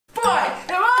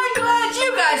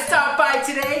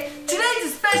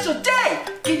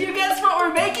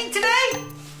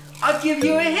give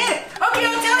you a hint. Okay,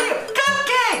 I'll tell you.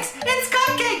 Cupcakes! It's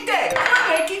Cupcake Day!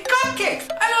 We're making cupcakes!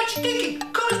 I know what you're thinking.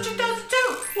 Konas2002!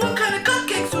 What kind of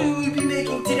cupcakes will we be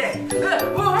making today?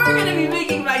 Well, we're gonna be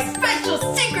making my special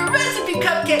secret recipe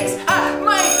cupcakes!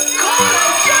 My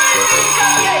Konas2002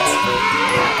 cupcakes!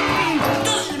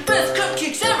 Those are the best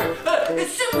cupcakes ever!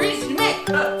 It's super easy to make.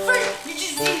 First, you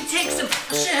just need to take some,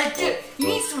 you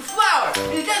need some flour.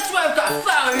 And that's why I've got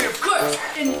flour here, of course.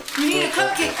 And you need a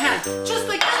cupcake pan, just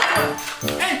like this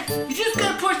one. And you just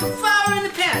gotta pour some flour in the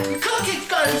pan. Your cupcake's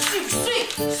gotta be super sweet.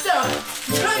 So,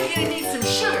 you're probably gonna need some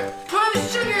sugar. Pour the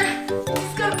sugar, you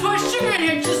just gotta pour sugar in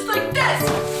here, just like this.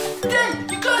 Then,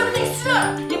 you gotta mix it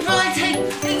up. You probably take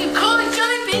the cola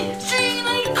jelly bean, straight in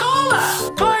the cola.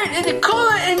 Pour it in the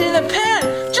cola into the pan,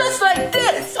 just like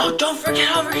this. Oh, don't forget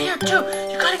over here, too.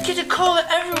 You gotta get the cola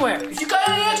everywhere. If you got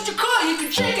any extra cola, you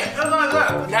can shake it.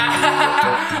 Nah,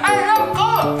 I love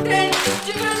cola. Then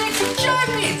you're gonna make some jelly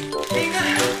beans. You're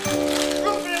gonna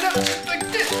open it up just like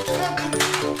this. Come on.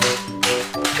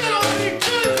 Get over your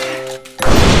jelly beans.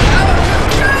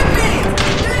 Jelly beans.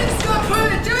 Then you just gotta put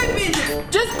the jelly beans in.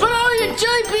 Just put all your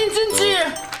jelly beans into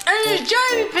your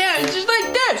jelly pan, just like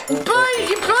this.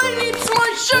 You probably need some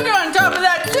more sugar on top of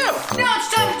that too. Now it's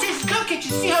time to taste the cupcakes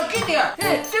and see how good they are.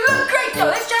 They look great though.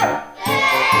 Let's try them.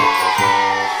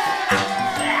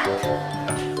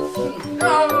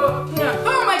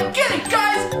 Oh my goodness,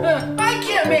 guys! I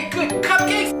can't make good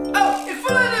cupcakes. Oh,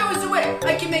 if only there was a way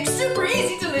I can make super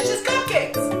easy, delicious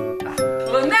cupcakes.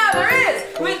 Well, now there is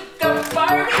with the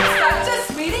Barbie Such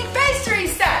a Sweetie Pastry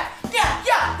Set.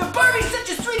 Yeah, the Barbie Such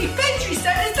a Sweetie Pastry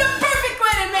Set is the perfect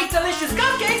way to make delicious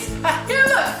cupcakes. Here,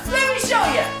 look, let me show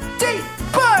you. Take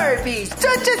Barbie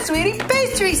Such a Sweetie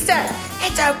Pastry Set.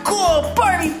 It's a cool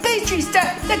Barbie pastry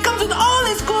set that comes with all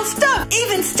this cool stuff,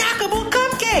 even stackable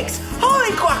cupcakes. Holy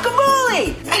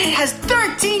guacamole! And it has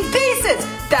 13 pieces.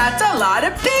 That's a lot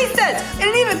of pieces. And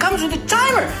it even comes with a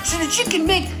timer so that you can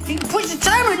push the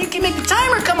timer and you can make the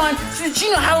timer come on so that you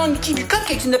know how long to keep your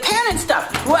cupcakes in the pan and stuff.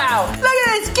 Wow, look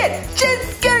at this kid,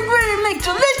 just getting ready to make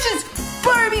delicious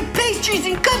Barbie pastries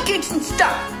and cupcakes and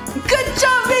stuff. Good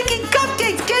job making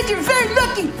cupcakes, kid. You're very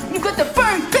lucky. You've got the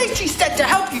Barbie pastry set to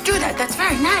help you do that. That's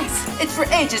very nice. It's for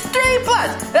ages 3+.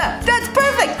 That's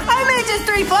perfect. I'm ages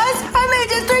 3+. I'm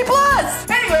ages 3+.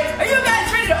 Anyway, are you guys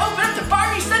ready to open up the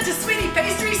Barbie Such a Sweetie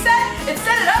Pastry Set and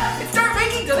set it up and start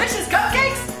making delicious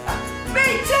cupcakes?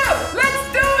 Me too. Let's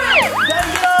do it.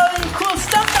 Gotta get all the cool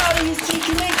stuff out of you so you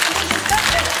can make delicious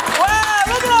cupcakes.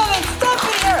 Wow, look at all this stuff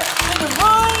in here. There's a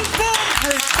rolling pin.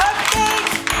 There's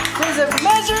cupcakes. There's a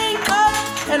measuring cup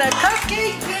and a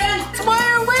cupcake pan,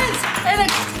 wire whisk, and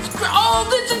all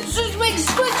this just makes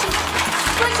squishes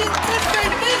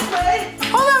this way.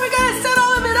 Hold on, we gotta set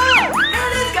all of it up. Here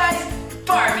it is, guys.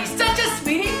 Barbie Such a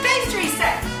Sweetie Pastry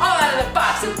Set, all out of the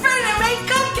box and ready to make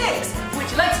cupcakes. Would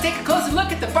you like to take a closer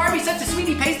look at the Barbie Such a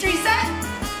Sweetie Pastry Set?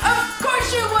 Of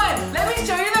course you would. Let me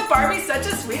show you the Barbie Such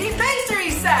a Sweetie Pastry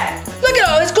Set. Look at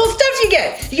all this cool stuff you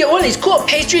get. You get one of these cool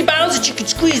pastry bottles that you can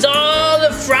squeeze all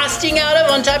the frosting out of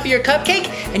on top of your cupcake,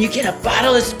 and you get a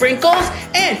bottle of sprinkles,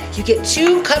 and you get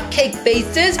 2 cupcake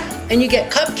bases, and you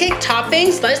get cupcake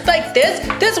toppings sliced like this.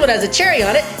 This one has a cherry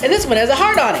on it, and this one has a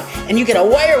heart on it. And you get a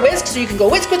wire whisk so you can go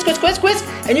whisk, whisk, whisk, whisk, whisk,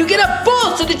 and you get a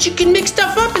bowl so that you can mix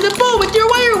stuff up in the bowl with your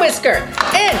wire whisker.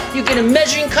 And you get a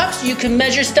measuring cup so you can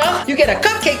measure stuff. You get a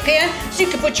cupcake pan so you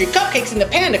can put your cupcakes in the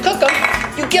pan to cook them.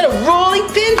 You get a rolling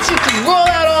pin so you can roll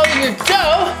out all of your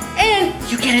dough. And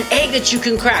you get an egg that you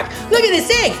can crack. Look at this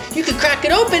egg. You can crack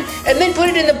it open and then put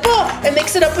it in the bowl and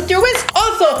mix it up with your whisk.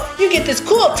 Also, you get this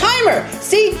cool timer.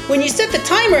 See, when you set the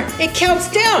timer, it counts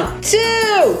down. 2,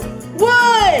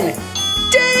 1.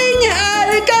 Ding!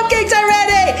 The cupcakes are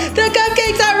ready! The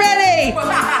cupcakes are ready!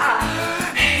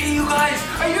 Hey, you guys,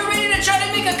 are you ready to try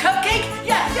to make a cupcake?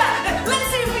 Yeah. Let's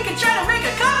see if we can try to make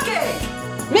a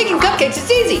cupcake. Making cupcakes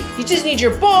is easy. You just need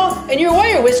your bowl and your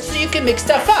wire whisk so you can mix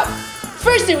stuff up.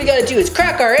 First thing we gotta do is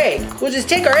crack our egg. We'll just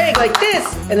take our egg like this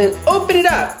and then open it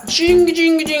up. Ching,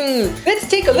 ching, ching. Let's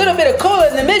take a little bit of cola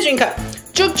in the measuring cup.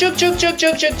 Chug, chug, chug, chug,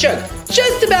 chug, chug, chug.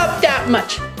 Just about that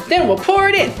much. Then we'll pour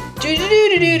it in.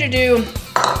 Do-do-do-do-do-do.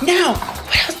 Now,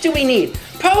 what else do we need?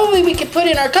 Probably we could put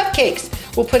in our cupcakes.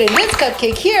 We'll put in this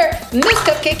cupcake here and this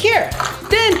cupcake here.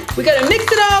 Then we gotta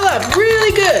mix it all up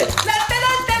really good.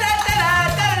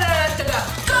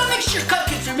 Go make sure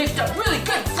cupcakes are mixed up really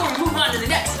good before we move on to the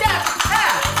next step.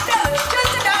 That looks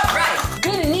just about right.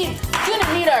 Gonna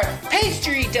need our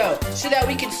pastry dough so that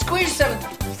we can squish some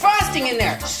frosting in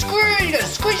there. You gotta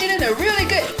squish it in there really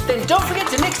good. Then don't forget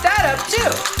to mix that up too.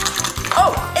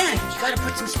 Oh, and you gotta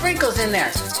put some sprinkles in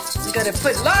there. just gonna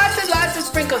put lots and lots of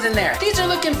sprinkles in there. These are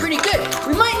looking pretty good.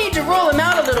 We might need to roll them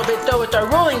out a little bit though with our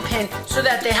rolling pin so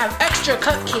that they have extra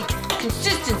cupcake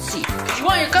consistency. You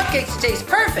want your cupcakes to taste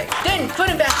perfect. Then put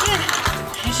them back in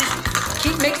and just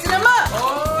keep mixing them up.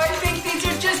 Oh, I think these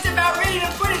are just about ready to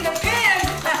put in the pan.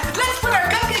 Let's put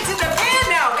our cupcakes in the pan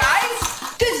now,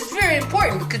 guys. This is very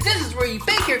important because this is where you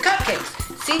bake your cupcakes.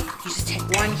 See, you just take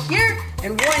one here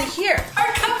and one here.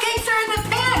 Our cupcakes are in the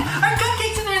pan. Our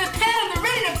cupcakes are in the pan and they're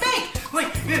ready to bake. Wait,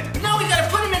 now we gotta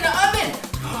put them in the oven.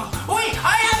 Wait,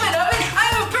 I have an oven. I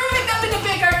have a perfect oven to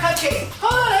bake our cupcakes.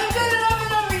 Hold on, I've got an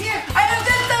oven over here. I have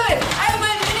this oven. I have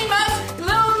my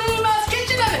little Minnie Mouse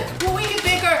kitchen oven. Well, we can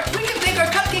bake our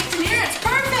cupcakes in here. It's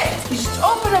perfect. You just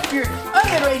open up your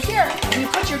oven right here and you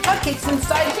put your cupcakes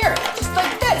inside here, just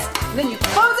like this. And then you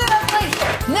close it up right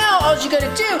here. Now all you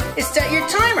gotta do is set your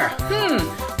timer.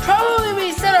 Probably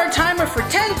we set our timer for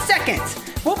 10 seconds.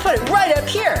 We'll put it right up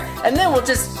here, and then we'll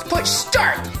just push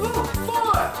start. 4,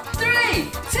 3,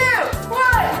 2, 1.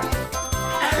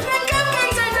 The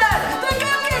cupcakes are done. The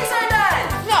cupcakes are done.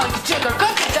 Now you take our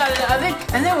cupcakes out of the oven,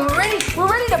 and then we're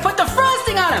ready to put the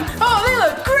frosting on them. Oh, they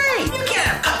look great. You can't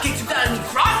have cupcakes without any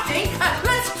frosting.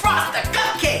 Let's frost the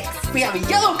cupcakes. We have a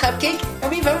yellow cupcake, and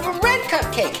we have a red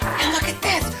cupcake. And look at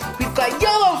this. We've got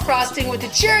yellow frosting with a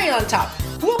cherry on top.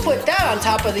 We'll put that on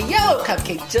top of the yellow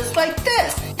cupcake, just like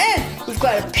this. And we've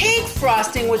got a pink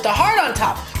frosting with the heart on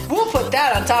top. We'll put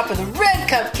that on top of the red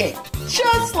cupcake,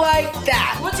 just like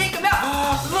that. We'll take them out.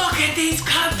 Oh, look at these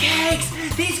cupcakes.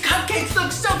 These cupcakes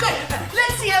look so good.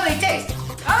 Let's see how they taste.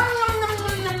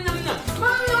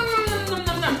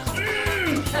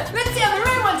 Let's see how the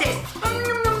red one tastes.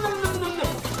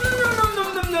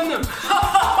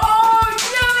 Oh,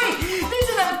 yummy! These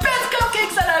are the best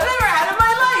cupcakes that I've ever had in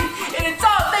my life. And it's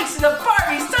all thanks to the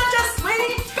Barbie Such a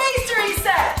Sweetie Pastry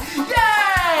Set.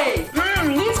 Yay!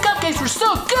 These cupcakes were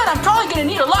so good, I'm probably gonna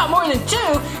need a lot more than 2.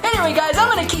 Anyway, guys, I'm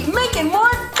gonna keep making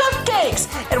more cupcakes.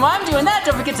 And while I'm doing that,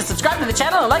 don't forget to subscribe to the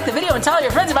channel and like the video and tell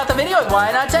your friends about the video. And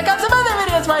why not check out some other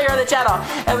videos while you're on the channel?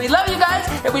 And we love you guys,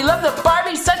 and we love the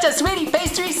Barbie Such a Sweetie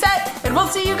Pastry Set. And we'll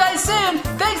see you guys soon.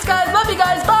 Thanks, guys. Love you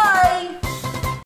guys. Bye.